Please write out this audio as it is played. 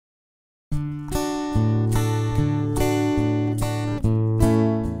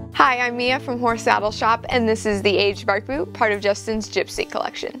Hi, I'm Mia from Horse Saddle Shop, and this is the aged bark boot, part of Justin's Gypsy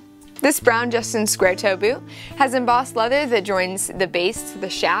Collection. This brown Justin square toe boot has embossed leather that joins the base to the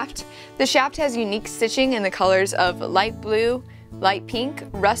shaft. The shaft has unique stitching in the colors of light blue, light pink,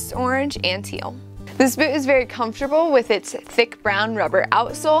 rust orange, and teal. This boot is very comfortable with its thick brown rubber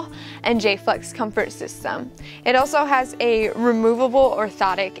outsole and J-Flex comfort system. It also has a removable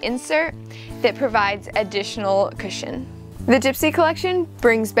orthotic insert that provides additional cushion. The Gypsy Collection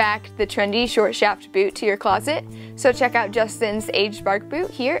brings back the trendy short shaft boot to your closet, so check out Justin's aged bark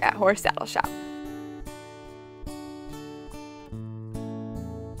boot here at Horse Saddle Shop.